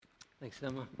Thanks,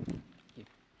 Emma. Thank you.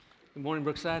 Good morning,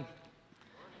 Brookside.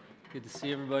 Good to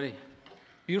see everybody.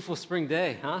 Beautiful spring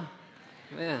day, huh?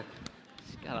 Man,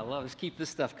 just gotta love it. Just keep this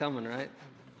stuff coming, right?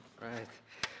 Right.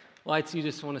 Well, I too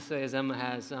just want to say, as Emma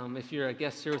has, if you're a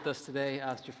guest here with us today,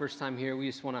 it's your first time here, we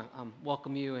just want to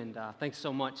welcome you, and thanks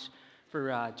so much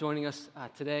for joining us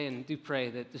today, and do pray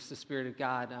that just the Spirit of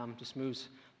God just moves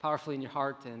powerfully in your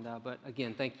heart, and but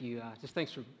again, thank you. Just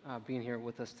thanks for being here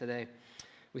with us today.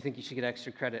 We think you should get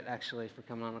extra credit, actually, for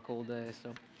coming on a cold day.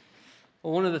 So,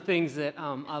 well, one of the things that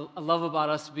I love about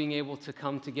us being able to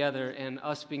come together and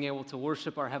us being able to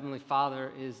worship our Heavenly Father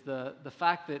is the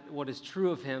fact that what is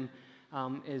true of Him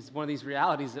is one of these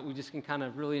realities that we just can kind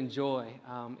of really enjoy,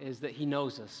 is that He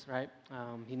knows us, right?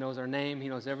 He knows our name. He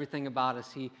knows everything about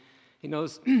us. He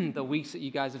knows the weeks that you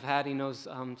guys have had. He knows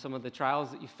some of the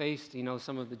trials that you faced. He knows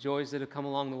some of the joys that have come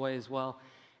along the way as well.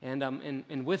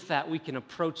 And with that, we can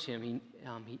approach Him.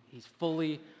 He's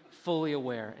fully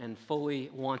aware and fully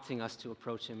wanting us to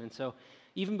approach Him. And so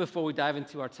even before we dive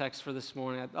into our text for this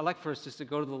morning, I'd like for us just to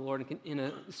go to the Lord in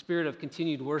a spirit of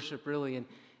continued worship, really,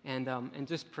 and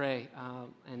just pray.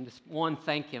 And just, one,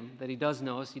 thank Him that He does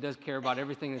know us. He does care about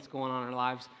everything that's going on in our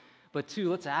lives. But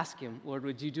two, let's ask Him, Lord,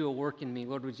 would You do a work in me?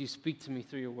 Lord, would You speak to me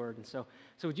through Your word? And so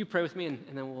would you pray with me, and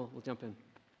then we'll jump in.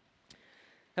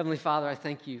 Heavenly Father, I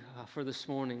thank You for this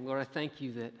morning. Lord, I thank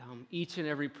You that each and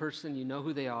every person, You know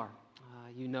who they are.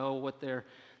 You know what the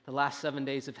last 7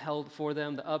 days have held for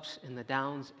them, the ups and the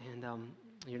downs, and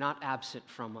You're not absent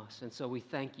from us. And so we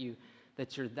thank You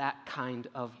that You're that kind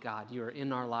of God. You are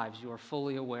in our lives. You are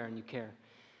fully aware and You care.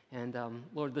 And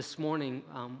Lord, this morning,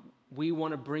 we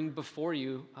want to bring before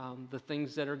You the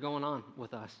things that are going on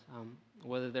with us,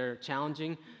 whether they're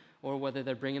challenging or whether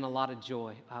they're bringing a lot of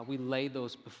joy. We lay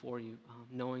those before You,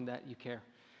 knowing that You care.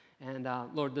 And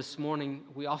Lord, this morning,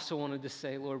 we also wanted to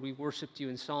say, Lord, we worshiped You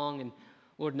in song, and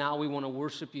Lord, now we want to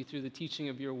worship You through the teaching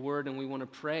of Your word, and we want to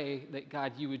pray that,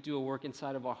 God, You would do a work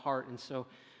inside of our heart. And so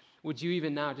would You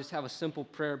even now just have a simple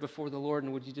prayer before the Lord,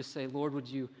 and would You just say, Lord,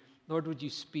 would You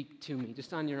speak to me?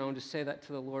 Just on your own, just say that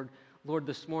to the Lord. Lord,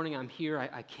 this morning I'm here,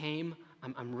 I came,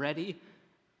 I'm ready,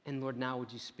 and Lord, now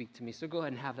would You speak to me? So go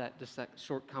ahead and have that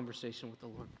short conversation with the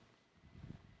Lord.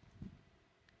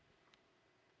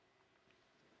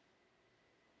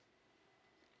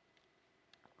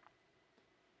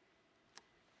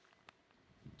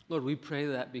 Lord, we pray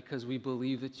that because we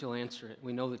believe that You'll answer it.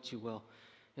 We know that You will.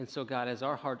 And so, God, as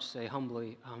our hearts say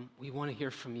humbly, we want to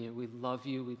hear from You. We love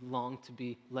You. We long to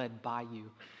be led by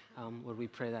You. Lord, we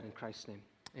pray that in Christ's name.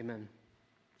 Amen.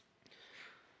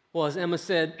 Well, as Emma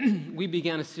said, we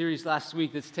began a series last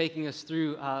week that's taking us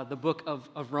through the book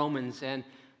of Romans. And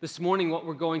this morning what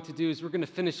we're going to do is we're going to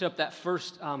finish up that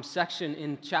first section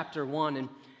in chapter 1. And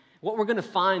what we're going to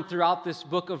find throughout this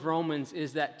book of Romans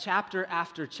is that chapter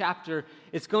after chapter,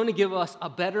 it's going to give us a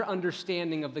better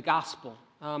understanding of the gospel.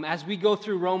 As we go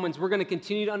through Romans, we're going to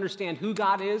continue to understand who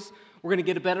God is. We're going to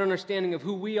get a better understanding of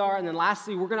who we are. And then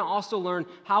lastly, we're going to also learn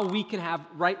how we can have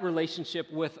right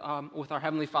relationship with our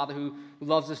Heavenly Father who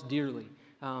loves us dearly.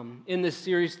 In this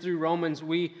series through Romans,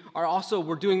 we're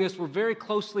doing this, we're very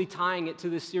closely tying it to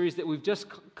this series that we've just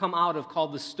come out of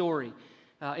called The Story.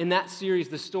 In that series,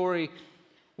 The Story,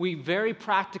 we very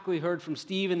practically heard from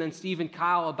Steve and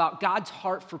Kyle about God's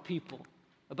heart for people,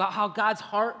 about how God's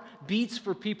heart beats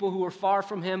for people who are far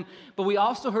from Him. But we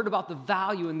also heard about the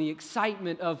value and the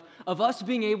excitement of us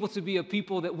being able to be a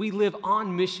people that we live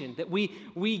on mission, that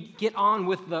we get on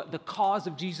with the cause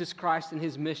of Jesus Christ and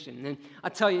His mission. And I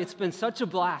tell you, it's been such a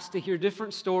blast to hear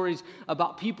different stories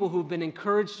about people who've been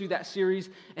encouraged through that series.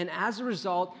 And as a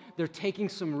result, they're taking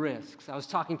some risks. I was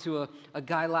talking to a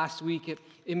guy last week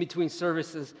in between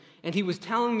services, and he was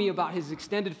telling me about his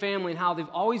extended family and how they've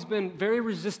always been very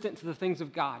resistant to the things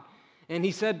of God. And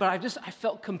he said, but I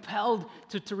felt compelled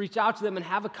to reach out to them and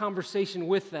have a conversation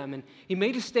with them. And he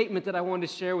made a statement that I wanted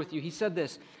to share with you. He said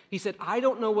this. He said, I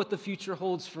don't know what the future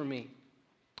holds for me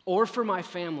or for my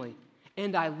family,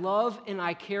 and I love and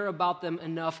I care about them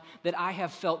enough that I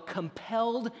have felt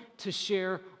compelled to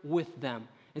share with them.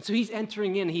 And so he's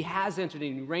entering in, he has entered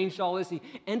in, he arranged all this, he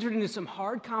entered into some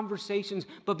hard conversations,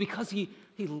 but because he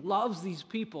loves these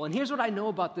people. And here's what I know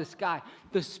about this guy.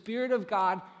 The Spirit of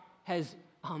God has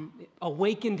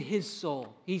awakened his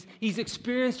soul. He's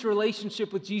experienced a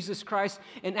relationship with Jesus Christ,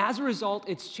 and as a result,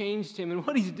 it's changed him. And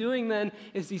what he's doing then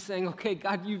is he's saying, okay,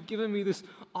 God, you've given me this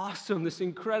awesome, this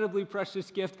incredibly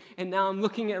precious gift, and now I'm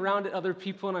looking around at other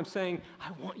people and I'm saying,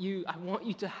 I want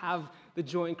you to have the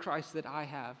joy in Christ that I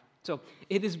have. So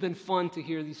it has been fun to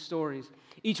hear these stories.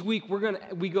 Each week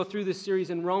we go through this series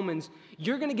in Romans.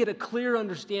 You're going to get a clear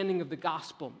understanding of the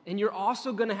gospel, and you're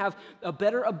also going to have a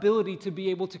better ability to be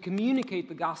able to communicate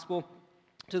the gospel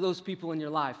to those people in your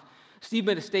life. Steve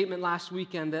made a statement last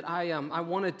weekend that I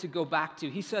wanted to go back to.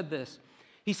 He said this.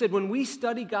 He said, when we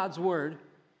study God's word,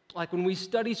 like when we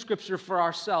study Scripture for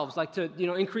ourselves, like to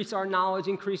increase our knowledge,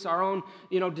 increase our own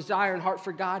desire and heart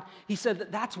for God, he said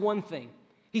that that's one thing.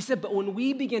 He said, but when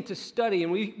we begin to study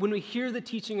and when we hear the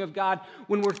teaching of God,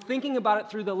 when we're thinking about it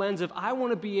through the lens of, I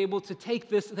want to be able to take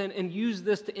this then and use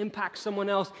this to impact someone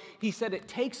else, he said it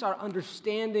takes our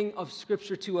understanding of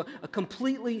Scripture to a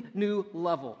completely new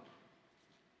level.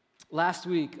 Last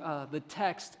week, the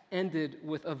text ended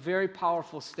with a very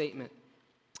powerful statement.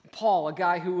 Paul, a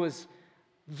guy who was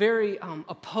very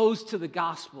opposed to the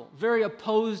gospel, very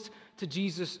opposed to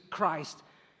Jesus Christ,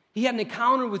 he had an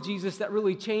encounter with Jesus that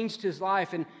really changed his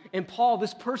life. And Paul,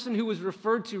 this person who was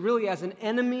referred to really as an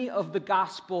enemy of the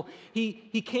gospel,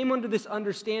 he came under this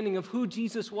understanding of who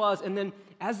Jesus was. And then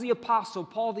as the apostle,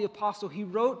 Paul the apostle, he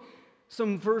wrote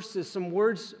some verses, some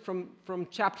words from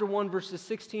chapter 1, verses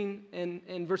 16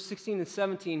 and verse 16 and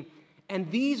 17.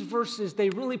 And these verses, they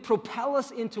really propel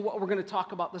us into what we're going to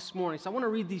talk about this morning. So I want to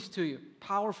read these to you.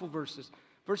 Powerful verses.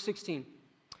 Verse 16,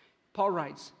 Paul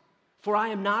writes, "For I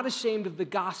am not ashamed of the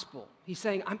gospel." He's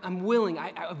saying, I'm willing,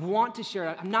 I want to share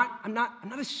it. I'm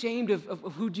not ashamed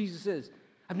of who Jesus is.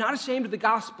 I'm not ashamed of the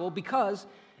gospel because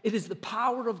it is the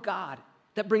power of God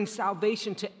that brings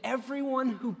salvation to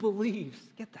everyone who believes.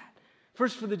 Get that.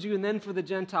 First for the Jew and then for the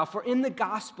Gentile. For in the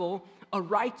gospel, the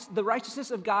righteousness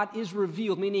of God is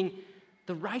revealed, meaning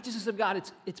the righteousness of God,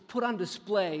 it's put on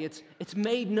display, it's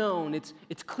made known,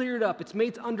 it's cleared up, it's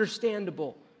made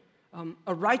understandable.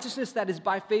 A righteousness that is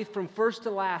by faith from first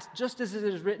to last, just as it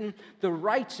is written, the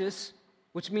righteous,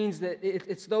 which means that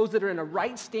it's those that are in a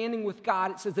right standing with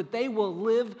God, it says that they will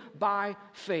live by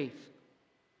faith.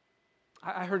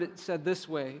 I heard it said this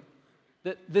way,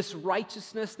 that this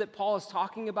righteousness that Paul is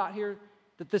talking about here,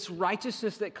 that this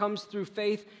righteousness that comes through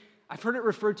faith, I've heard it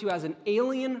referred to as an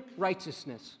alien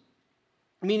righteousness.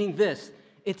 Meaning this,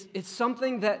 it's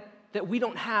something that we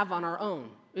don't have on our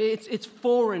own. It's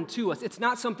foreign to us. It's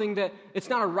not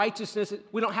a righteousness.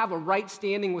 We don't have a right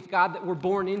standing with God that we're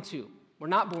born into. We're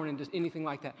not born into anything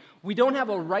like that. We don't have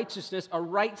a righteousness, a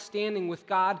right standing with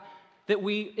God that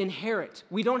we inherit.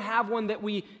 We don't have one that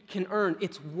we can earn.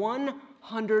 It's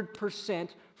 100%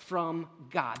 from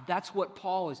God. That's what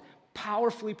Paul is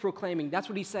powerfully proclaiming. That's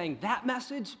what he's saying. That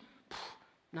message,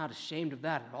 not ashamed of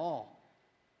that at all.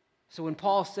 So when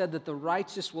Paul said that the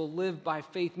righteous will live by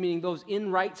faith, meaning those in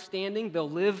right standing, they'll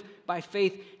live by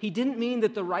faith, he didn't mean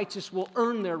that the righteous will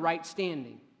earn their right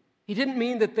standing. He didn't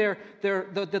mean that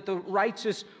that the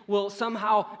righteous will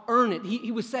somehow earn it.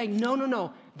 He was saying,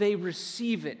 no, they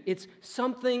receive it. It's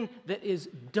something that is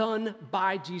done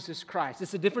by Jesus Christ.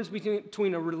 It's the difference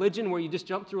between a religion where you just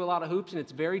jump through a lot of hoops and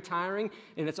it's very tiring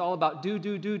and it's all about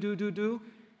do,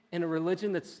 and a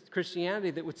religion that's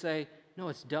Christianity that would say, no,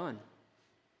 it's done.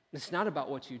 It's not about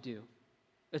what you do.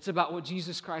 It's about what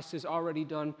Jesus Christ has already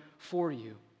done for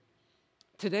you.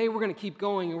 Today we're going to keep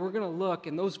going and we're going to look,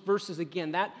 and those verses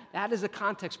again, that as a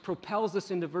context propels us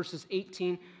into verses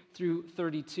 18 through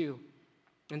 32.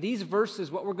 And these verses,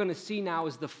 what we're going to see now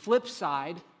is the flip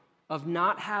side of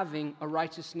not having a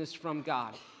righteousness from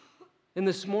God. In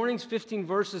this morning's 15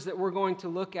 verses that we're going to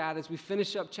look at as we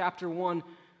finish up chapter 1,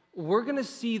 we're going to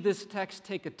see this text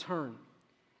take a turn.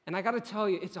 And I got to tell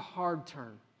you, it's a hard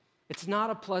turn. It's not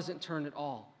a pleasant turn at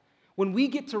all. When we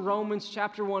get to Romans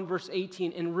chapter 1, verse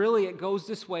 18, and really it goes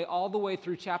this way all the way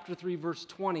through chapter 3, verse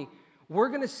 20, we're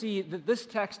going to see that this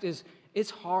text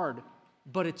it's hard,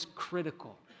 but it's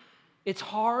critical. It's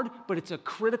hard, but it's a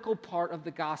critical part of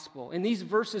the gospel. In these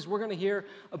verses, we're going to hear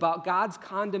about God's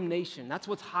condemnation. That's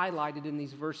what's highlighted in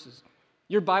these verses.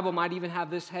 Your Bible might even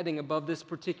have this heading above this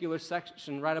particular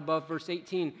section, right above verse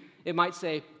 18. It might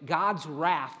say, God's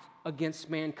wrath against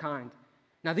mankind.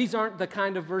 Now, these aren't the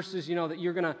kind of verses, that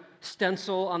you're going to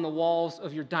stencil on the walls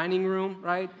of your dining room,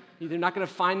 right? You're not going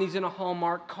to find these in a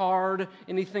Hallmark card,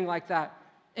 anything like that.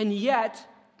 And yet,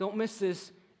 don't miss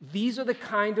this, these are the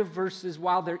kind of verses,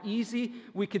 while they're easy,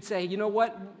 we could say, you know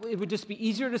what, it would just be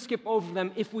easier to skip over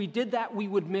them. If we did that, we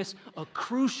would miss a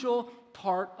crucial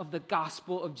part of the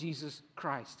gospel of Jesus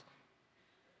Christ.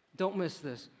 Don't miss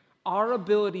this. Our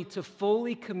ability to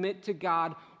fully commit to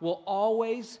God will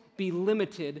always be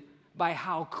limited by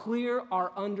how clear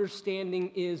our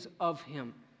understanding is of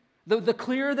Him. The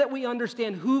clearer that we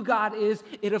understand who God is,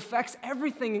 it affects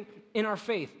everything in our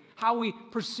faith. How we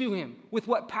pursue Him, with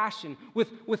what passion, with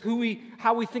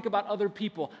how we think about other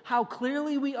people. How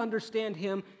clearly we understand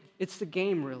Him, It's the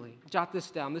game, really. Jot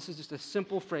this down. This is just a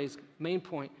simple phrase, main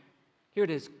point. Here it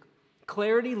is.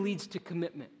 Clarity leads to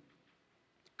commitment.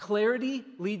 Clarity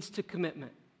leads to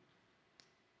commitment.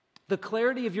 The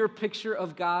clarity of your picture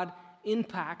of God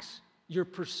impacts your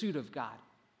pursuit of God.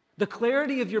 The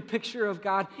clarity of your picture of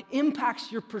God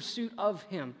impacts your pursuit of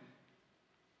Him.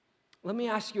 Let me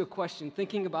ask you a question,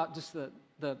 thinking about just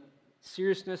the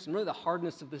seriousness and really the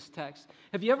hardness of this text.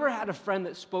 Have you ever had a friend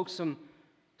that spoke some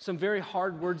very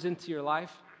hard words into your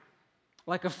life?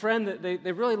 Like a friend that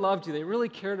they really loved you, they really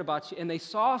cared about you, and they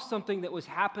saw something that was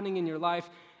happening in your life,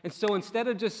 and so instead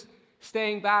of just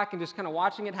staying back and just kind of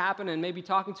watching it happen and maybe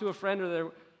talking to a friend or their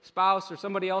spouse or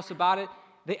somebody else about it,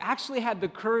 they actually had the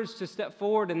courage to step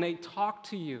forward and they talked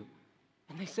to you.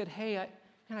 And they said, hey,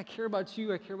 I care about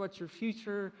you, I care about your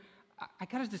future. I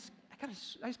just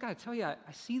got to tell you, I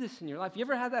see this in your life. You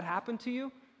ever had that happen to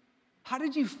you? How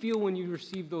did you feel when you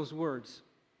received those words?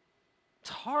 It's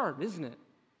hard, isn't it?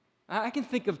 I can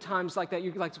think of times like that.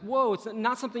 You're like, whoa, it's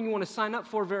not something you want to sign up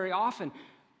for very often.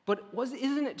 But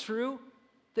isn't it true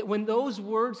that when those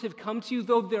words have come to you,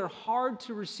 though they're hard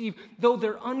to receive, though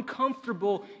they're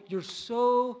uncomfortable, you're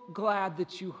so glad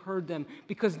that you heard them,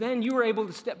 because then you were able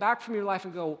to step back from your life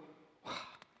and go, wow,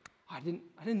 I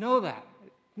didn't know that.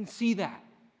 And see that.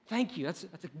 Thank you. That's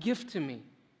a gift to me.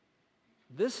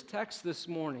 This text this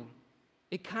morning,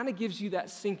 it kind of gives you that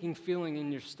sinking feeling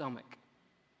in your stomach.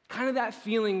 Kind of that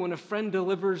feeling when a friend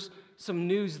delivers some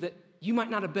news that you might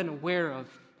not have been aware of.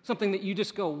 Something that you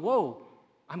just go, whoa,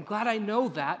 I'm glad I know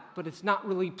that, but it's not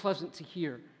really pleasant to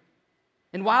hear.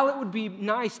 And while it would be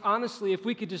nice, honestly, if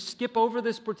we could just skip over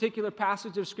this particular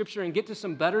passage of Scripture and get to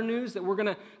some better news that we're going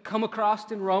to come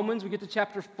across in Romans, we get to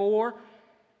chapter 4,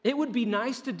 it would be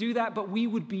nice to do that, but we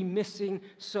would be missing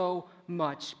so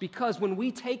much. Because when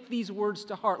we take these words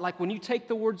to heart, like when you take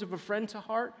the words of a friend to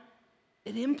heart,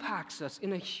 it impacts us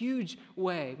in a huge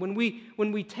way. When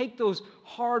we take those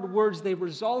hard words, they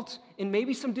result in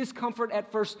maybe some discomfort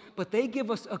at first, but they give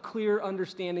us a clear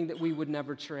understanding that we would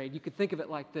never trade. You could think of it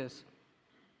like this.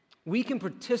 We can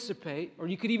participate, or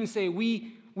you could even say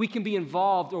we can be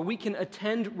involved, or we can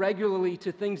attend regularly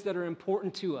to things that are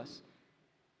important to us.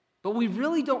 But we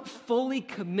really don't fully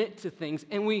commit to things,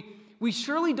 and we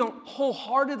surely don't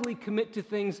wholeheartedly commit to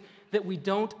things that we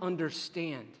don't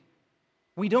understand.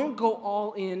 We don't go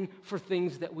all in for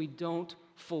things that we don't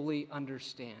fully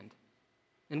understand.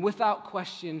 And without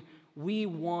question, we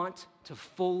want to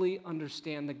fully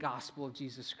understand the gospel of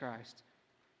Jesus Christ.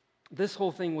 This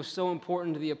whole thing was so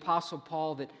important to the Apostle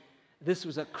Paul that this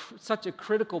was such a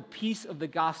critical piece of the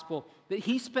gospel that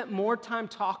he spent more time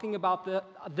talking about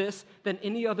this than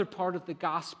any other part of the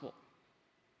gospel.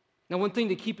 Now, one thing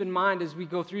to keep in mind as we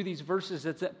go through these verses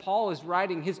is that Paul is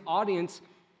writing his audience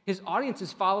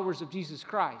is followers of Jesus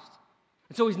Christ.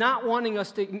 And so he's not wanting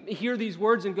us to hear these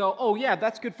words and go, oh yeah,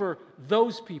 that's good for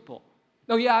those people.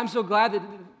 Oh yeah, I'm so glad that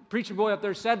the preacher boy up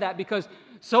there said that because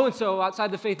so-and-so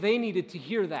outside the faith, they needed to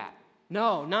hear that.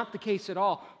 No, not the case at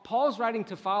all. Paul's writing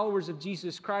to followers of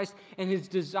Jesus Christ, and his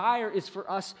desire is for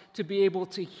us to be able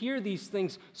to hear these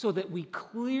things so that we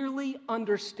clearly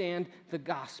understand the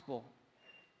gospel.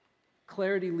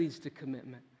 Clarity leads to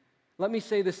commitment. Let me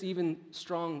say this even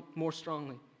more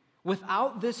strongly.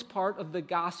 Without this part of the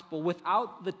gospel,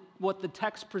 without what the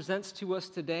text presents to us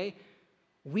today,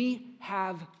 we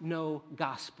have no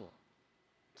gospel.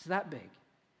 It's that big.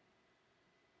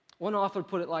 One author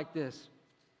put it like this.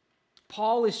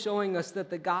 Paul is showing us that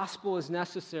the gospel is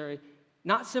necessary,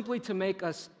 not simply to make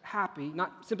us happy,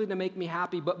 not simply to make me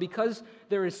happy, but because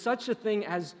there is such a thing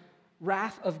as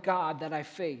wrath of God that I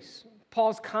face.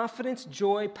 Paul's confidence,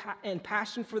 joy, and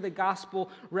passion for the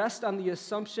gospel rest on the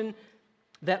assumption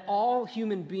that all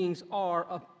human beings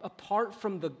are, apart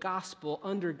from the gospel,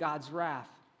 under God's wrath.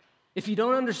 If you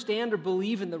don't understand or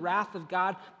believe in the wrath of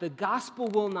God, the gospel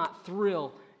will not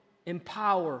thrill,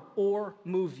 empower, or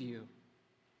move you.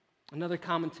 Another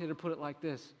commentator put it like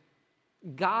this.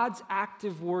 God's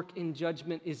active work in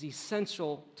judgment is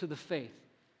essential to the faith.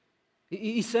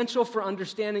 Essential for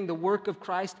understanding the work of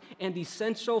Christ and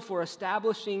essential for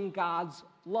establishing God's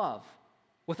love.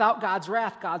 Without God's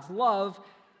wrath, God's love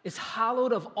is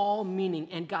hollowed of all meaning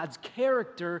and God's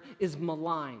character is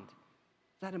maligned.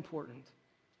 Is that important?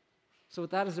 So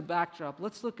with that as a backdrop,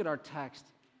 let's look at our text.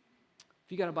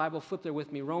 If you got a Bible, flip there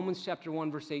with me. Romans chapter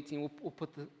 1, verse 18. We'll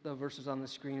put the verses on the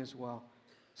screen as well.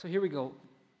 So here we go.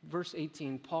 Verse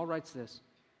 18, Paul writes this.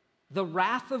 The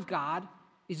wrath of God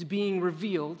is being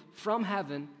revealed from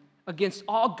heaven against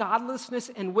all godlessness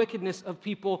and wickedness of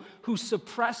people who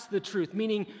suppress the truth,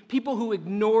 meaning people who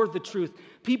ignore the truth,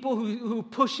 people who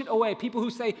push it away, people who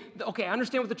say, okay, I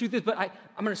understand what the truth is, but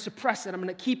I'm going to suppress it. I'm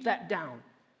going to keep that down.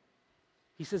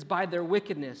 He says, by their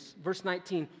wickedness. Verse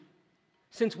 19,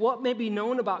 since what may be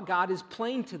known about God is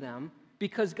plain to them,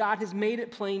 because God has made it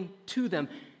plain to them.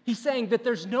 He's saying that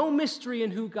there's no mystery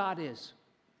in who God is.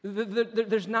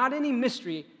 There's not any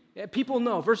mystery. People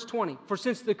know. Verse 20, for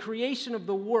since the creation of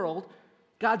the world,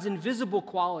 God's invisible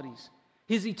qualities,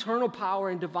 his eternal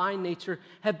power and divine nature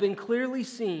have been clearly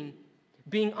seen,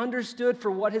 being understood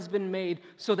for what has been made,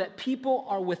 so that people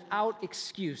are without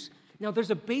excuse. Now,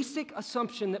 there's a basic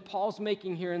assumption that Paul's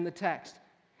making here in the text.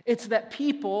 It's that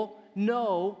people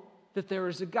know that there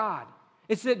is a God.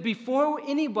 It's that before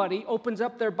anybody opens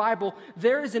up their Bible,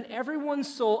 there is in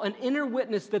everyone's soul an inner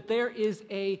witness that there is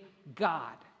a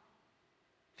God.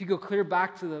 If you go clear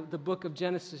back to the book of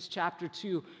Genesis, chapter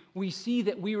 2, we see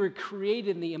that we were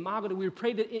created in the imago, we were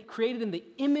created in the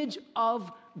image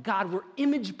of God. We're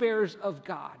image bearers of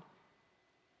God.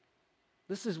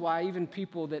 This is why even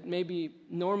people that maybe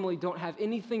normally don't have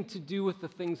anything to do with the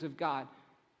things of God,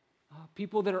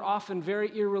 people that are often very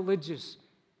irreligious,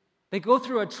 they go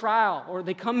through a trial or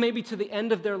they come maybe to the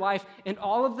end of their life, and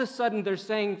all of a sudden they're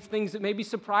saying things that maybe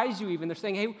surprise you even. They're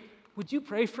saying, hey, would you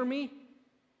pray for me?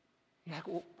 You're like,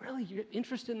 well, really? You're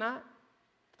interested in that?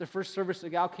 The first service, a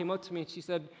gal came up to me and she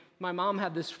said, my mom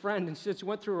had this friend, and she said she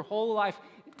went through her whole life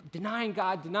denying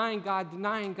God, denying God,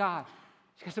 denying God.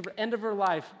 She got to the end of her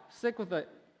life, sick with a,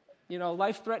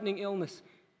 life-threatening illness.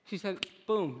 She said,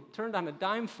 boom, turned on a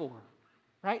dime for her,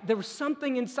 right? There was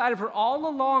something inside of her all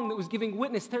along that was giving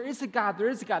witness. There is a God, there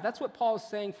is a God. That's what Paul is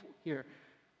saying here.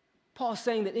 Paul is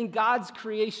saying that in God's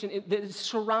creation, it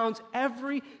surrounds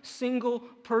every single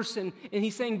person. And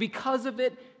he's saying because of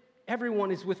it, everyone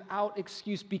is without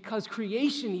excuse, because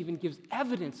creation even gives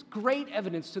evidence, great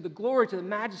evidence to the glory, to the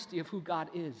majesty of who God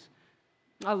is.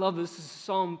 I love this. This is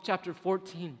Psalm chapter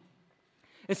 14.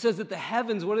 It says that the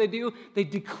heavens, what do? They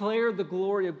declare the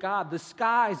glory of God. The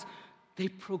skies, they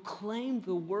proclaim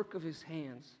the work of his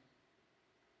hands.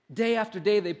 Day after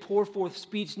day, they pour forth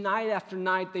speech. Night after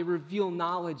night, they reveal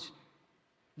knowledge.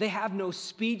 They have no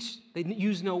speech. They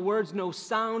use no words. No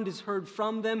sound is heard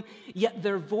from them. Yet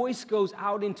their voice goes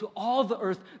out into all the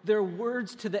earth, their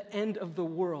words to the end of the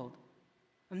world.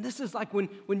 And this is like when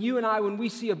you and I, when we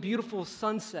see a beautiful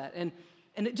sunset,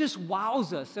 and it just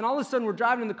wows us. And all of a sudden, we're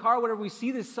driving in the car, whatever, we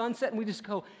see this sunset, and we just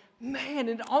go, man,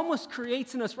 it almost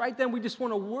creates in us right then, we just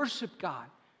want to worship God.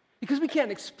 Because we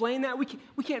can't explain that. We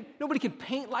can't, nobody can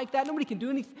paint like that. Nobody can do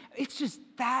anything. It's just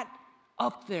that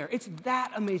up there. It's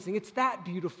that amazing. It's that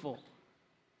beautiful.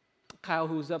 Kyle,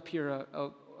 who was up here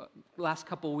last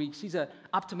couple of weeks, he's an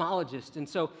ophthalmologist. And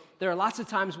so there are lots of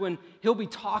times when he'll be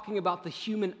talking about the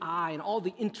human eye and all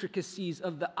the intricacies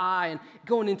of the eye and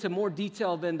going into more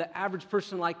detail than the average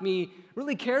person like me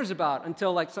really cares about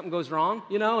until like something goes wrong,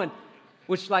 and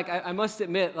which like I must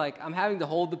admit, like I'm having to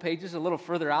hold the pages a little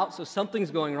further out, so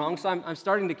something's going wrong. So I'm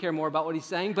starting to care more about what he's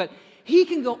saying. But he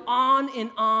can go on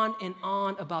and on and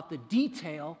on about the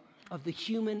detail of the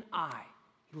human eye.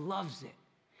 He loves it.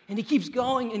 And he keeps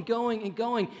going and going and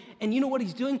going. And you know what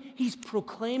he's doing? He's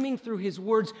proclaiming through his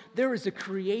words, there is a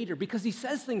creator. Because he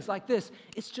says things like this,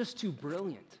 it's just too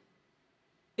brilliant.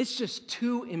 It's just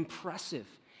too impressive.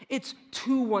 It's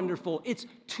too wonderful. It's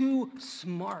too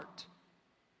smart.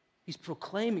 He's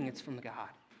proclaiming it's from God.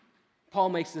 Paul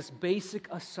makes this basic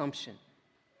assumption.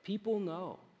 People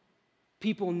know.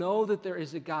 People know that there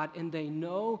is a God, and they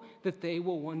know that they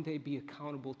will one day be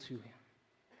accountable to him.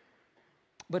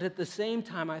 But at the same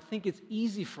time, I think it's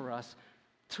easy for us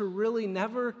to really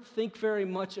never think very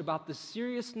much about the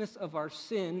seriousness of our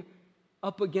sin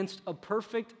up against a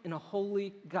perfect and a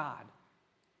holy God.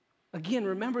 Again,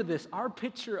 remember this, our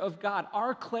picture of God,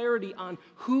 our clarity on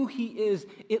who he is,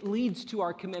 it leads to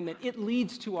our commitment, it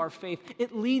leads to our faith,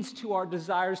 it leads to our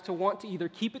desires to want to either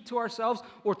keep it to ourselves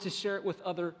or to share it with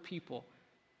other people.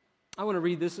 I want to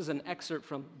read this as an excerpt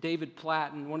from David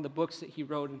Platt in one of the books that he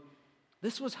wrote. And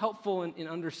this was helpful in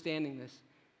understanding this.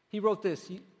 He wrote this.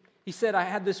 He said, I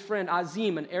had this friend,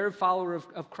 Azim, an Arab follower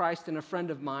of Christ and a friend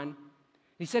of mine.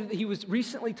 He said that he was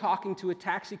recently talking to a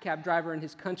taxi cab driver in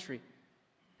his country.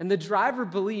 And the driver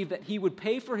believed that he would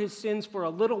pay for his sins for a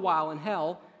little while in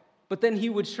hell, but then he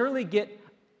would surely get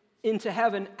into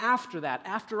heaven after that.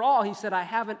 After all, he said, I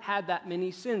haven't had that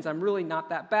many sins. I'm really not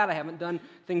that bad. I haven't done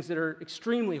things that are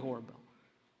extremely horrible.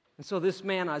 And so this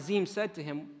man, Azim, said to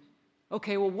him,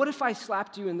 okay, well, what if I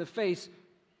slapped you in the face?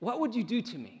 What would you do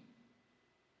to me?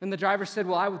 And the driver said,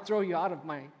 well, I would throw you out of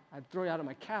my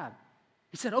cab.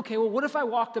 He said, okay, well, what if I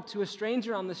walked up to a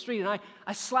stranger on the street and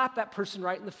I slapped that person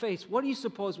right in the face? What do you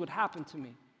suppose would happen to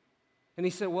me? And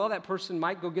he said, well, that person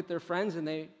might go get their friends and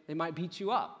they might beat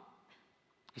you up.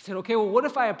 He said, okay, well, what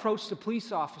if I approached a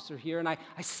police officer here and I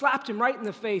slapped him right in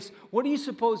the face? What do you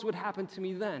suppose would happen to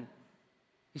me then?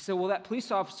 He said, well, that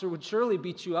police officer would surely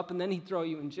beat you up and then he'd throw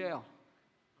you in jail.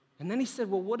 And then he said,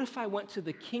 well, what if I went to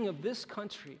the king of this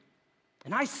country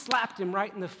and I slapped him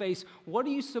right in the face? What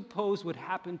do you suppose would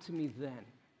happen to me then?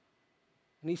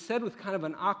 And he said with kind of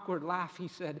an awkward laugh, he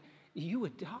said, you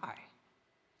would die.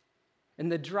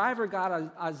 And the driver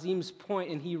got Azim's point,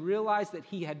 and he realized that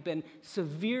he had been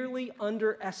severely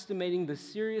underestimating the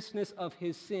seriousness of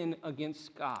his sin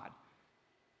against God.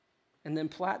 And then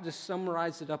Platt just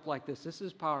summarized it up like this. This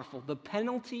is powerful. The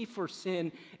penalty for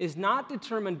sin is not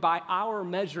determined by our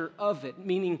measure of it,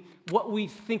 meaning what we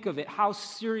think of it, how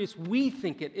serious we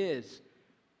think it is.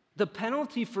 The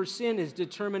penalty for sin is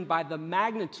determined by the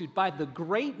magnitude, by the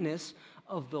greatness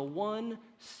of the one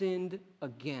sinned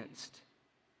against.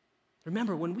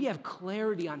 Remember, when we have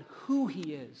clarity on who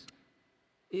he is,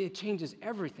 it changes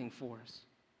everything for us.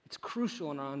 It's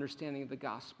crucial in our understanding of the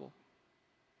gospel.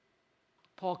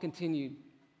 Paul continued,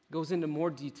 goes into more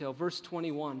detail. Verse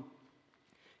 21,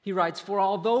 he writes, for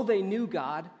although they knew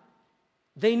God,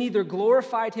 they neither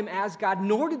glorified him as God,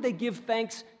 nor did they give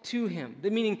thanks to him.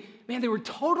 Meaning, man, they were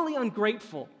totally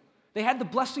ungrateful. They had the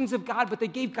blessings of God, but they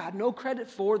gave God no credit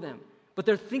for them. But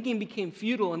their thinking became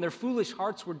futile and their foolish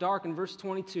hearts were dark. In verse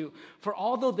 22, for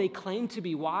although they claimed to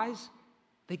be wise,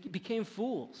 they became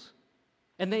fools.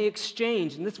 And they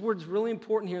exchanged, and this word is really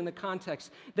important here in the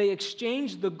context, they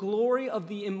exchanged the glory of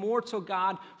the immortal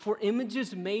God for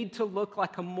images made to look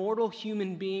like a mortal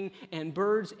human being and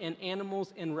birds and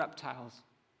animals and reptiles.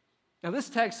 Now this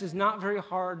text is not very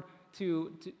hard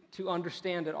to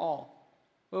understand at all.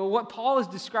 Well, what Paul is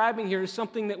describing here is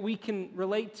something that we can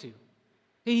relate to.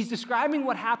 He's describing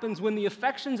what happens when the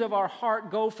affections of our heart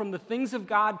go from the things of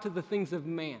God to the things of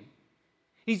man.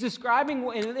 He's describing,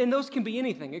 and those can be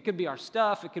anything. It could be our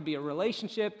stuff. It could be a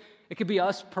relationship. It could be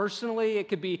us personally. It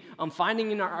could be finding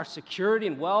in our security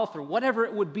and wealth or whatever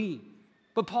it would be.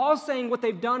 But Paul's saying what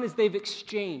they've done is they've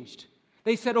exchanged.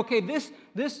 They said, okay, this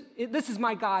is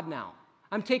my God now.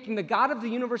 I'm taking the God of the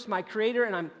universe, my creator,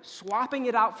 and I'm swapping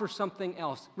it out for something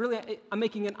else. Really, I'm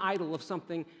making an idol of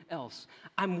something else.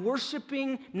 I'm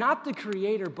worshiping not the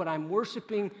creator, but I'm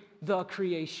worshiping the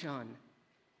creation.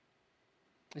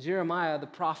 Jeremiah, the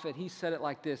prophet, he said it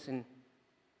like this, and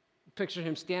picture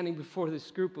him standing before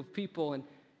this group of people,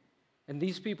 and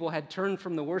these people had turned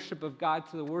from the worship of God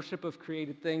to the worship of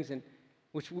created things, and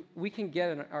which we can get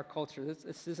in our culture.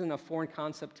 This isn't a foreign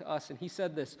concept to us. And he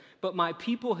said this, but my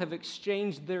people have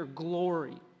exchanged their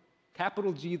glory,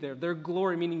 capital G there, their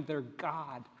glory meaning their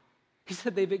God. He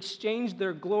said they've exchanged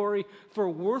their glory for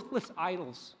worthless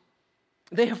idols.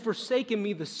 They have forsaken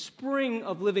me, the spring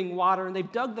of living water, and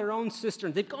they've dug their own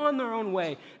cisterns. They've gone their own way.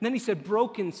 And then he said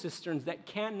broken cisterns that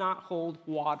cannot hold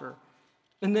water.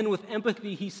 And then with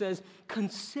empathy, he says,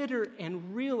 consider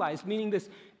and realize, meaning this,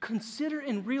 consider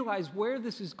and realize where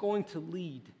this is going to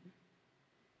lead.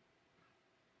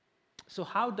 So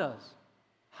how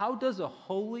does a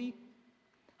holy,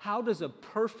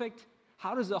 perfect,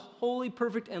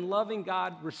 and loving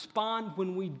God respond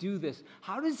when we do this?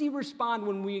 How does he respond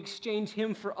when we exchange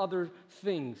him for other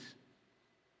things?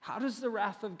 How does the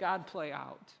wrath of God play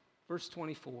out? Verse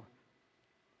 24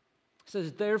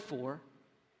 says, therefore,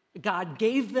 God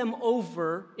gave them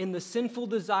over in the sinful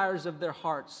desires of their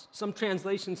hearts. Some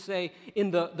translations say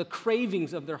in the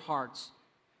cravings of their hearts.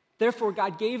 Therefore,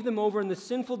 God gave them over in the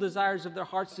sinful desires of their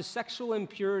hearts to sexual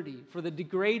impurity for the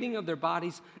degrading of their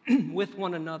bodies with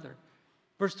one another.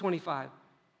 Verse 25,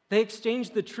 they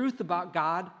exchanged the truth about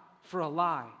God for a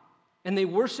lie, and they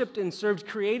worshiped and served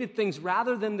created things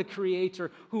rather than the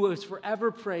Creator who is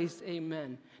forever praised.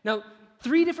 Amen. Now,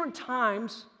 3 different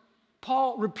times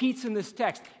Paul repeats in this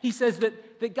text, he says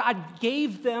that God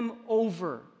gave them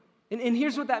over. And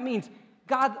here's what that means.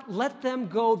 God let them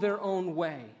go their own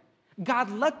way. God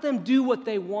let them do what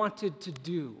they wanted to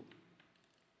do.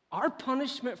 Our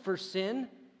punishment for sin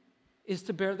is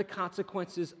to bear the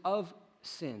consequences of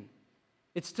sin.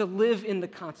 It's to live in the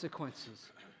consequences.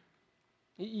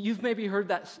 You've maybe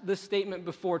heard this statement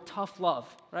before, tough love,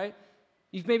 right?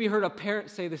 You've maybe heard a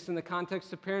parent say this in the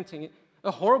context of parenting. A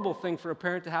horrible thing for a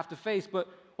parent to have to face, but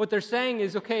what they're saying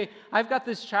is, okay, I've got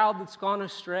this child that's gone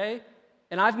astray,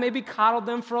 and I've maybe coddled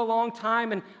them for a long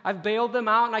time, and I've bailed them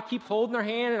out, and I keep holding their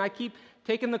hand, and I keep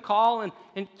taking the call, and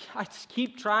I just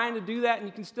keep trying to do that, and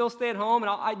you can still stay at home,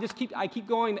 and I keep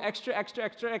going the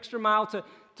extra mile to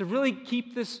really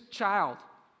keep this child.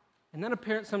 And then a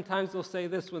parent sometimes they'll say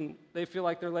this when they feel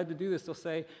like they're led to do this, they'll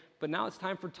say, but now it's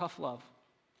time for tough love.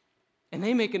 And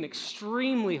they make an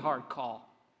extremely hard call.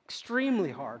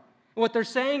 Extremely hard. What they're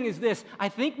saying is this: I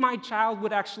think my child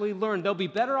would actually learn. They'll be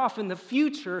better off in the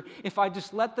future if I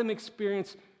just let them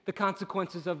experience the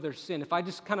consequences of their sin. If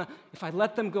I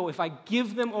let them go, if I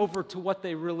give them over to what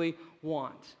they really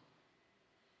want.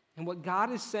 And what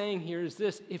God is saying here is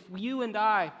this: if you and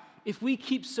I, if we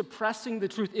keep suppressing the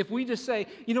truth, if we just say,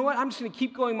 you know what, I'm just going to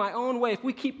keep going my own way, if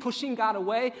we keep pushing God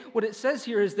away, what it says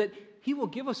here is that He will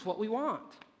give us what we want.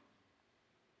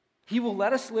 He will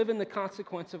let us live in the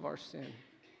consequence of our sin.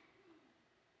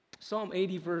 Psalm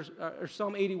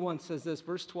 81 says this,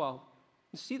 verse 12.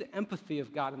 You see the empathy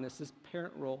of God in this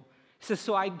parent role. He says,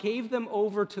 so I gave them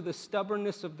over to the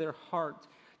stubbornness of their heart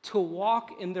to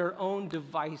walk in their own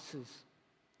devices.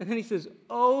 And then he says,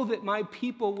 oh, that my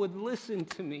people would listen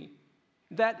to me,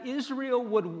 that Israel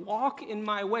would walk in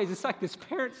my ways. It's like this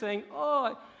parent saying, oh,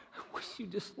 I wish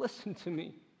you'd just listen to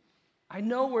me. I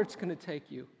know where it's going to take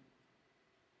you.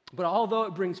 But although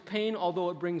it brings pain,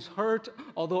 although it brings hurt,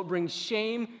 although it brings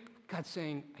shame, God's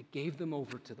saying, I gave them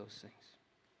over to those things.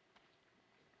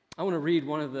 I want to read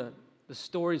one of the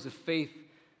stories of faith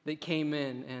that came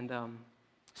in, and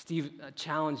Steve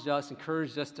challenged us,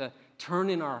 encouraged us to turn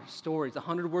in our stories,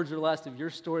 100 words or less of your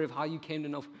story of how you came to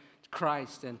know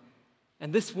Christ.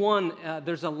 And this one,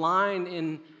 there's a line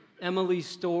in Emily's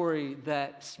story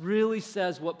that really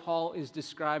says what Paul is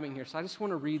describing here. So I just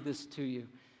want to read this to you.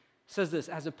 It says this: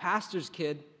 as a pastor's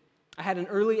kid, I had an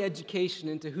early education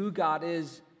into who God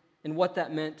is and what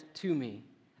that meant to me.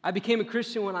 I became a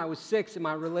Christian when I was 6, and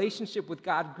my relationship with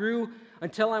God grew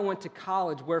until I went to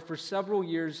college, where for several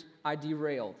years I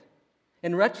derailed.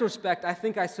 In retrospect, I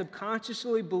think I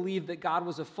subconsciously believed that God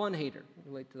was a fun hater,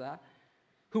 relate to that,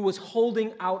 who was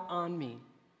holding out on me.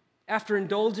 After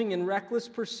indulging in reckless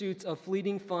pursuits of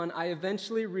fleeting fun, I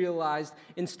eventually realized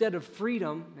instead of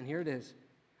freedom, and here it is,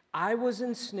 I was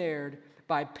ensnared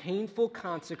by painful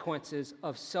consequences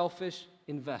of selfish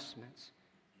investments.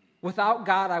 Without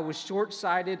God, I was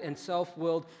short-sighted and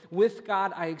self-willed. With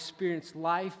God, I experienced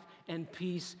life and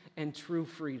peace and true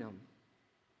freedom.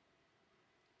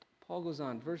 Paul goes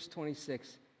on, verse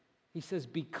 26. He says,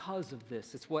 because of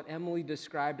this, it's what Emily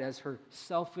described as her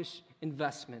selfish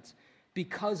investments.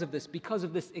 Because of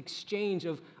this exchange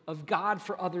of God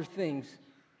for other things,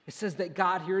 it says that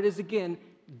God, here it is again,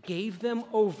 gave them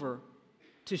over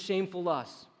to shameful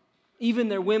lusts. Even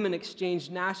their women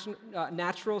exchanged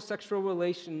natural sexual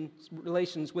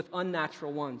relations with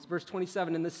unnatural ones. Verse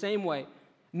 27, in the same way,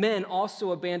 men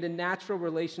also abandoned natural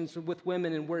relations with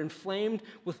women and were inflamed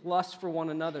with lust for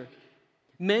one another.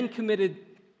 Men committed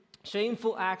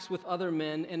shameful acts with other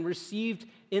men and received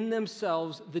in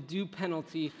themselves the due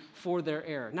penalty for their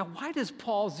error. Now, why does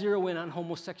Paul zero in on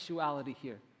homosexuality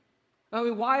here? I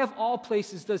mean, why of all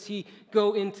places does he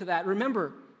go into that?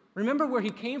 Remember where he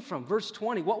came from. Verse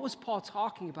 20, what was Paul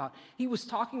talking about? He was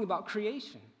talking about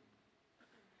creation.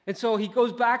 And so he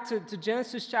goes back to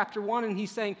Genesis chapter 1, and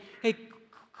he's saying, hey,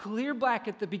 clear back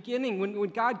at the beginning, when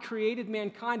God created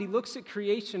mankind, he looks at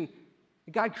creation.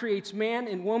 God creates man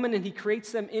and woman, and he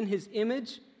creates them in his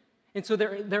image. And so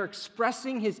they're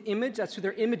expressing his image. That's who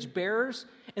they're image bearers.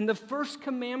 And the first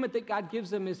commandment that God gives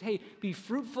them is, hey, be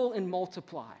fruitful and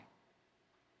multiply.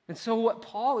 And so what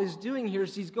Paul is doing here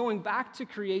is he's going back to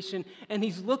creation, and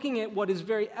he's looking at what is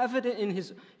very evident in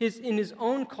his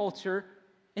own culture,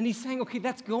 and he's saying, okay,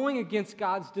 that's going against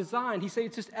God's design. He's saying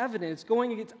it's just evident.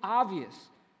 It's obvious.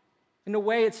 In a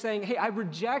way, it's saying, hey, I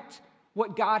reject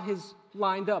what God has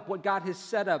lined up, what God has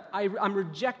set up. I'm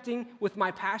rejecting with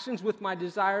my passions, with my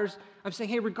desires. I'm saying,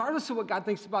 hey, regardless of what God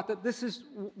thinks about that, this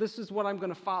is what I'm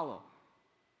going to follow.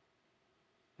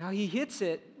 Now, he hits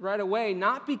it right away,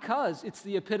 not because it's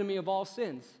the epitome of all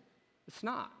sins. It's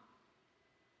not.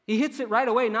 He hits it right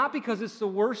away, not because it's the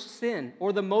worst sin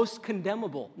or the most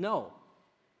condemnable. No.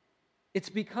 It's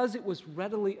because it was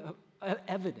readily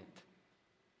evident.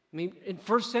 I mean, in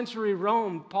first century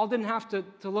Rome, Paul didn't have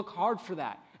to look hard for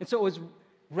that. And so it was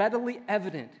readily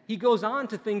evident. He goes on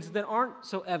to things that aren't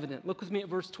so evident. Look with me at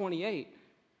verse 28.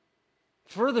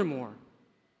 Furthermore,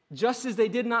 just as they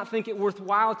did not think it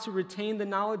worthwhile to retain the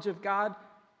knowledge of God,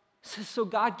 so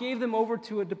God gave them over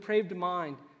to a depraved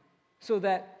mind so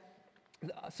that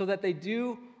they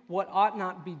do what ought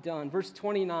not be done. Verse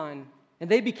 29, and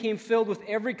they became filled with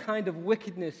every kind of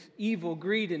wickedness, evil,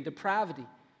 greed, and depravity.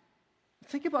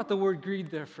 Think about the word greed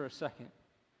there for a second.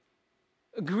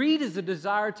 Greed is a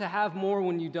desire to have more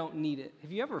when you don't need it.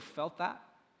 Have you ever felt that?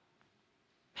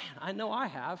 Man, I know I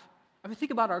have. I mean,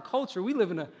 think about our culture. We live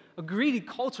in a greedy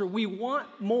culture. We want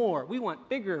more. We want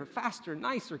bigger, faster,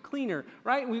 nicer, cleaner,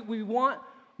 right? We want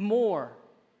more.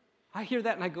 I hear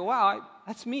that and I go, wow,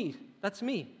 that's me. That's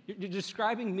me. You're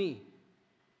describing me.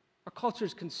 Our culture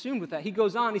is consumed with that. He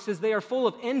goes on, he says, they are full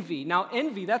of envy. Now,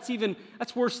 envy,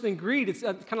 that's worse than greed. It's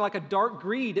kind of like a dark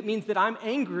greed. It means that I'm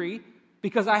angry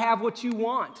because I have what you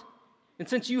want. And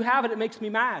since you have it, it makes me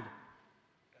mad.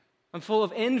 I'm full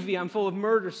of envy. I'm full of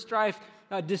murder, strife,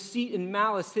 deceit, and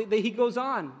malice. He goes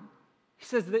on. He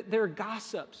says that they're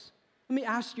gossips. Let me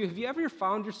ask you, have you ever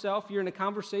found yourself, you're in a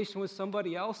conversation with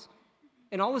somebody else,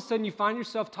 and all of a sudden you find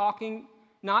yourself talking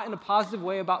not in a positive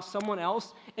way about someone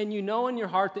else, and you know in your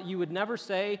heart that you would never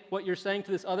say what you're saying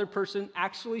to this other person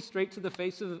actually straight to the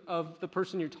face of the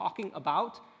person you're talking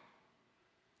about?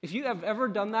 If you have ever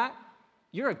done that,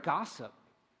 you're a gossip.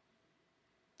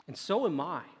 And so am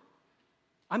I.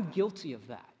 I'm guilty of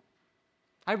that.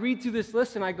 I read through this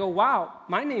list and I go, wow,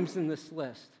 my name's in this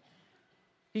list.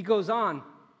 He goes on,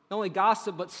 not only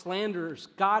gossip, but slanderers,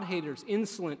 God-haters,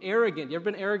 insolent, arrogant. You ever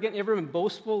been arrogant? You ever been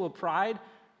boastful of pride?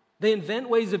 They invent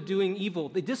ways of doing evil.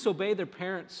 They disobey their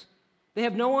parents. They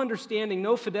have no understanding,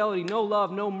 no fidelity, no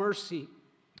love, no mercy.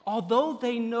 Although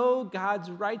they know God's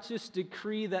righteous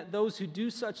decree that those who do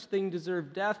such things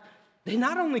deserve death, they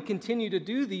not only continue to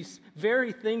do these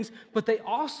very things, but they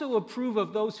also approve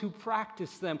of those who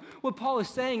practice them. What Paul is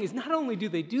saying is not only do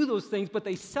they do those things, but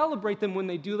they celebrate them when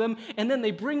they do them, and then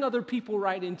they bring other people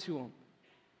right into them.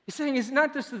 He's saying it's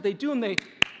not just that they do them,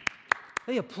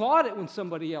 they applaud it when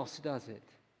somebody else does it.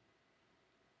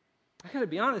 I got to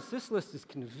be honest, this list is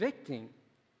convicting.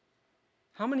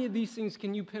 How many of these things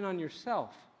can you pin on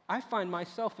yourself? I find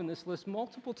myself in this list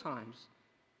multiple times.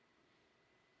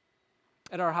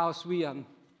 At our house, we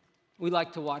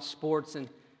like to watch sports, and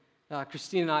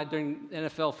Christine and I, during the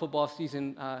NFL football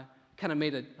season, kind of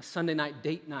made a Sunday night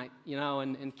date night,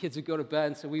 and kids would go to bed,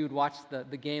 and so we would watch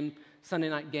the game, Sunday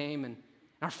night game, and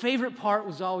our favorite part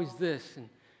was always this, and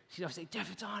she'd always say,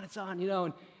 Jeff, it's on,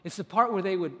 and it's the part where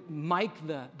they would mic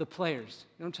the players.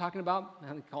 You know what I'm talking about? I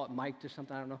think they call it mic'd or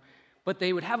something, I don't know. But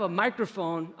they would have a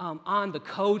microphone on the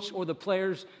coach or the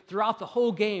players throughout the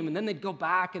whole game, and then they'd go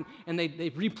back and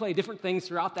they'd replay different things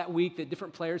throughout that week that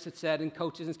different players had said and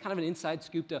coaches. And it's kind of an inside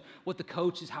scoop to what the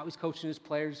coach is, how he's coaching his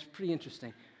players. It's pretty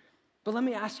interesting. But let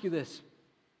me ask you this.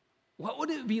 What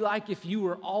would it be like if you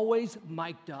were always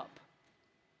mic'd up?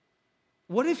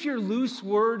 What if your loose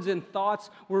words and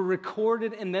thoughts were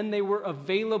recorded and then they were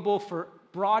available for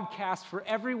broadcast for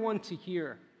everyone to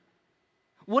hear?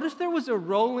 What if there was a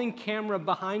rolling camera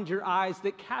behind your eyes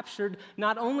that captured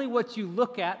not only what you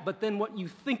look at, but then what you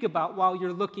think about while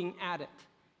you're looking at it?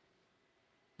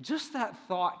 Just that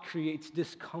thought creates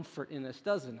discomfort in us,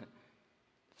 doesn't it?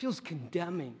 It feels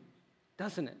condemning,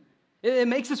 doesn't it? It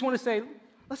makes us want to say,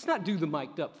 let's not do the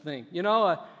mic'd up thing,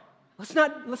 let's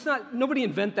not, nobody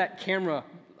invent that camera.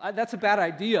 That's a bad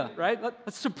idea, right?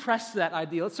 Let's suppress that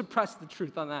idea. Let's suppress the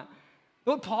truth on that.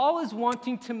 What Paul is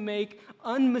wanting to make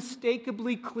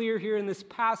unmistakably clear here in this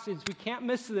passage, we can't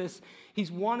miss this.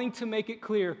 He's wanting to make it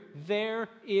clear there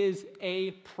is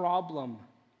a problem.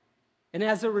 And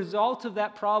as a result of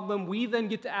that problem, we then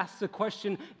get to ask the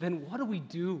question, then what do we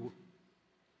do?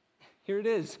 Here it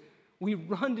is. We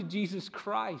run to Jesus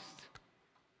Christ.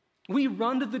 We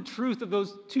run to the truth of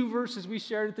those two verses we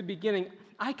shared at the beginning.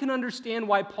 I can understand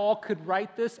why Paul could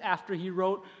write this after he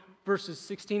wrote verses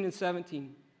 16 and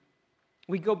 17.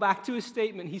 We go back to his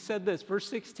statement. He said this, verse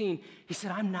 16. He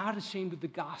said, I'm not ashamed of the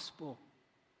gospel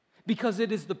because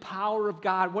it is the power of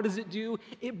God. What does it do?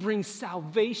 It brings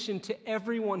salvation to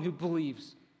everyone who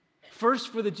believes. First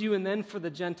for the Jew and then for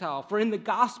the Gentile. For in the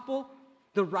gospel,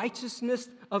 the righteousness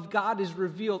of God is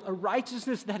revealed, a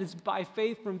righteousness that is by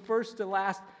faith from first to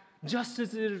last, just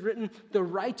as it is written, the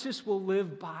righteous will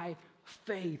live by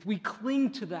faith. We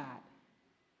cling to that.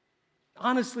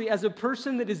 Honestly, as a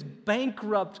person that is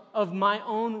bankrupt of my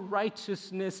own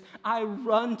righteousness, I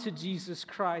run to Jesus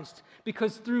Christ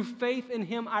because through faith in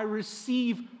him, I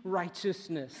receive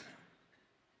righteousness.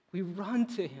 We run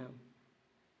to him.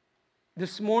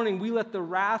 This morning, we let the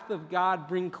wrath of God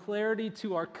bring clarity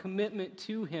to our commitment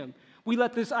to him. We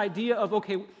let this idea of,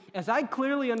 okay, as I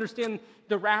clearly understand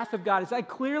the wrath of God, as I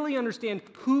clearly understand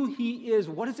who he is,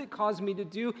 what does it cause me to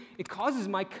do? It causes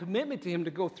my commitment to him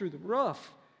to go through the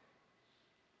roof.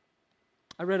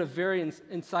 I read a very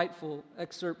insightful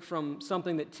excerpt from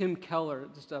something that Tim Keller,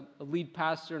 just a lead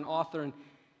pastor and author, and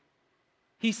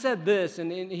he said this,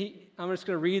 and I'm just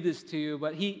going to read this to you,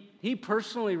 but he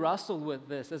personally wrestled with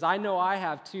this, as I know I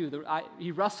have too.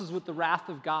 He wrestles with the wrath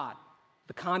of God,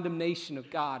 the condemnation of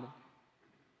God.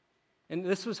 And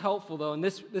this was helpful, though, and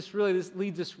this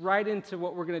leads us right into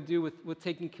what we're going to do with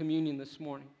taking communion this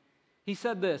morning. He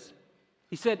said this.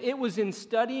 He said, it was in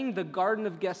studying the Garden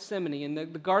of Gethsemane.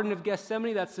 And the Garden of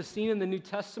Gethsemane, that's the scene in the New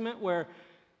Testament where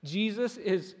Jesus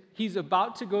he's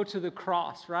about to go to the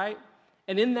cross, right?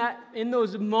 And in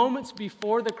those moments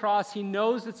before the cross, he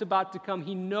knows it's about to come.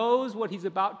 He knows what he's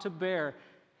about to bear.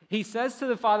 He says to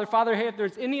the Father, Father, hey, if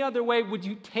there's any other way, would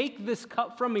you take this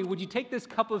cup from me? Would you take this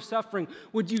cup of suffering?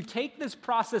 Would you take this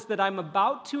process that I'm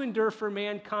about to endure for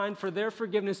mankind, for their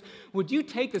forgiveness? Would you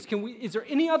take this? Is there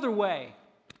any other way?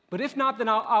 But if not, then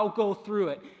I'll go through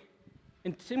it.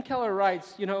 And Tim Keller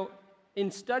writes,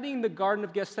 in studying the Garden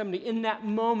of Gethsemane, in that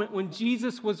moment when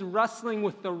Jesus was wrestling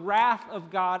with the wrath of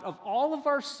God, of all of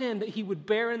our sin that he would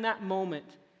bear in that moment,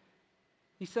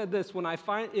 he said this,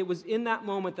 it was in that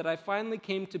moment that I finally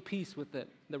came to peace with it,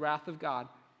 the wrath of God,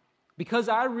 because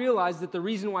I realized that the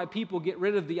reason why people get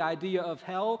rid of the idea of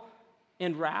hell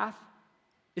and wrath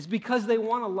is because they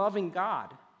want a loving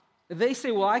God. They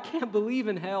say, well, I can't believe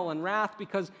in hell and wrath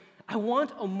because I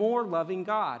want a more loving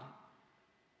God.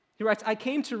 He writes, I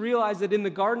came to realize that in the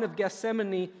Garden of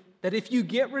Gethsemane, that if you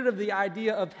get rid of the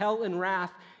idea of hell and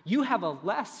wrath, you have a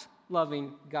less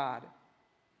loving God.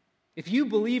 If you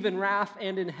believe in wrath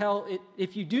and in hell,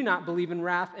 if you do not believe in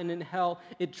wrath and in hell,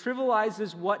 it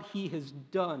trivializes what he has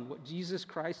done, what Jesus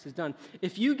Christ has done.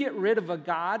 If you get rid of a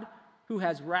God who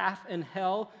has wrath and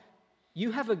hell,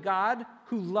 you have a God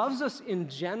who loves us in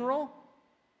general,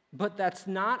 but that's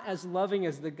not as loving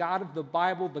as the God of the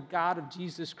Bible, the God of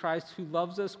Jesus Christ, who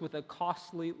loves us with a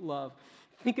costly love.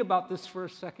 Think about this for a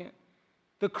second.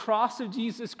 The cross of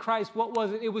Jesus Christ, what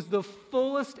was it? It was the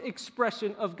fullest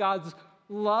expression of God's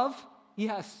love.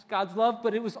 Yes, God's love,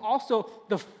 but it was also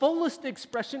the fullest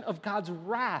expression of God's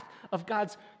wrath, of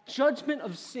God's judgment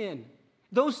of sin.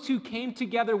 Those two came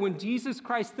together when Jesus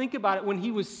Christ, think about it, when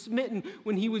he was smitten,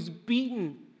 when he was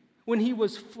beaten, when he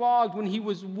was flogged, when he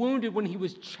was wounded, when he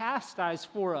was chastised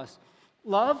for us.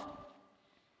 Love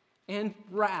and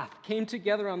wrath came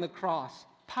together on the cross.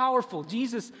 Powerful.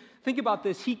 Jesus, think about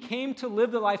this. He came to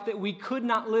live the life that we could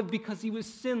not live because he was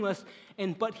sinless,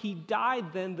 but he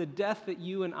died then the death that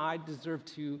you and I deserve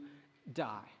to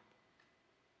die.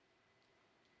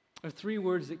 There are three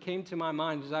words that came to my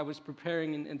mind as I was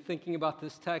preparing and thinking about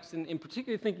this text, and in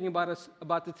particular thinking about us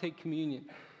about to take communion.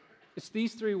 It's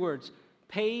these three words: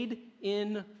 paid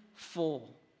in full.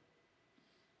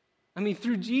 I mean,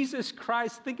 through Jesus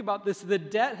Christ, think about this, the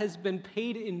debt has been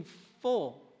paid in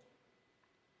full.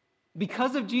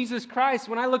 Because of Jesus Christ,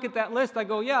 when I look at that list, I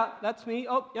go, yeah, that's me.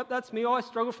 Oh, yep, that's me. Oh, I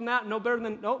struggle from that. No better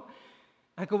than, nope.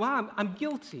 I go, wow, I'm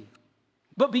guilty.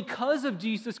 But because of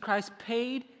Jesus Christ,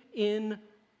 paid in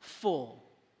full.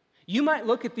 You might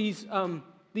look at these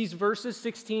verses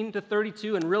 16 to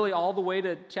 32 and really all the way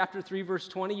to chapter 3, verse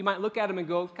 20. You might look at them and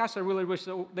go, gosh, I really wish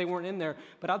they weren't in there.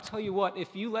 But I'll tell you what,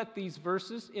 if you let these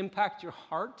verses impact your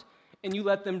heart and you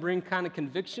let them bring kind of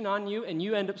conviction on you and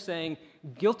you end up saying,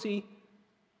 guilty,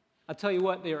 I'll tell you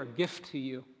what, they are a gift to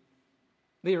you.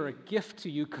 They are a gift to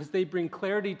you because they bring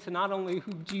clarity to not only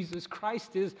who Jesus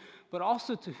Christ is, but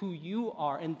also to who you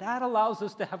are. And that allows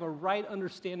us to have a right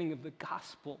understanding of the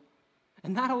gospel.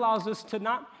 And that allows us to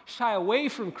not shy away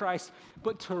from Christ,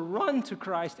 but to run to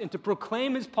Christ and to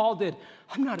proclaim as Paul did,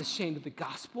 I'm not ashamed of the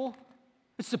gospel.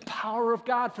 It's the power of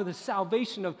God for the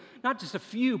salvation of not just a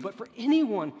few, but for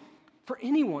anyone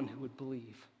who would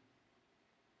believe.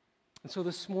 And so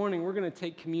this morning, we're going to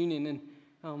take communion,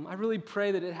 and I really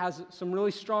pray that it has some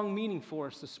really strong meaning for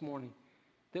us this morning,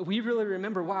 that we really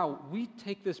remember, wow, we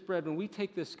take this bread, when we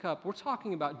take this cup, we're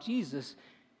talking about Jesus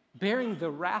bearing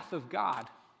the wrath of God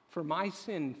for my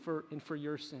sin and for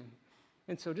your sin.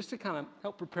 And so just to kind of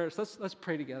help prepare us, let's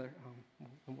pray together,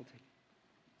 and we'll take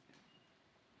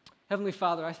it. Heavenly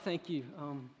Father, I thank you.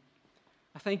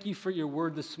 I thank you for your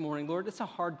word this morning. Lord, it's a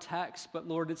hard text, but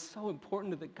Lord, it's so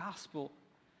important to the gospel.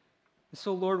 And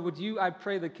so, Lord, would you, I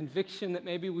pray the conviction that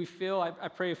maybe we feel, I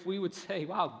pray if we would say,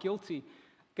 wow, guilty.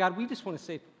 God, we just want to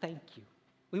say thank you.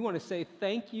 We want to say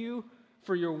thank you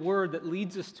for your word that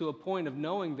leads us to a point of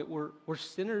knowing that we're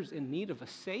sinners in need of a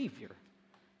Savior.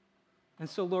 And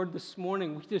so, Lord, this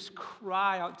morning, we just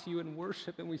cry out to you in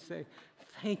worship and we say,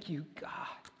 thank you, God.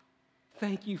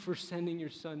 Thank you for sending your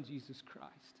Son, Jesus Christ.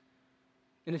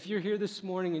 And if you're here this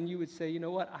morning and you would say, you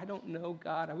know what, I don't know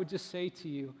God, I would just say to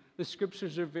you, the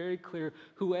scriptures are very clear.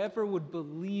 Whoever would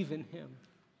believe in him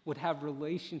would have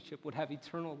relationship, would have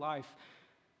eternal life.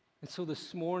 And so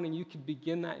this morning you could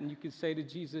begin that and you could say to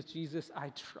Jesus, Jesus, I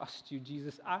trust you.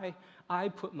 Jesus, I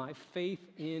put my faith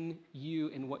in you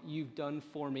and what you've done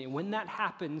for me. And when that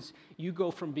happens, you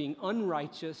go from being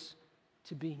unrighteous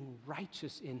to being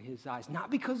righteous in his eyes.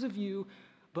 Not because of you,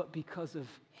 but because of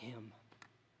him.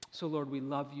 So, Lord, we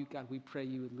love you. God, we pray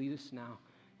you would lead us now.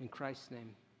 In Christ's name,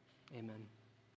 amen.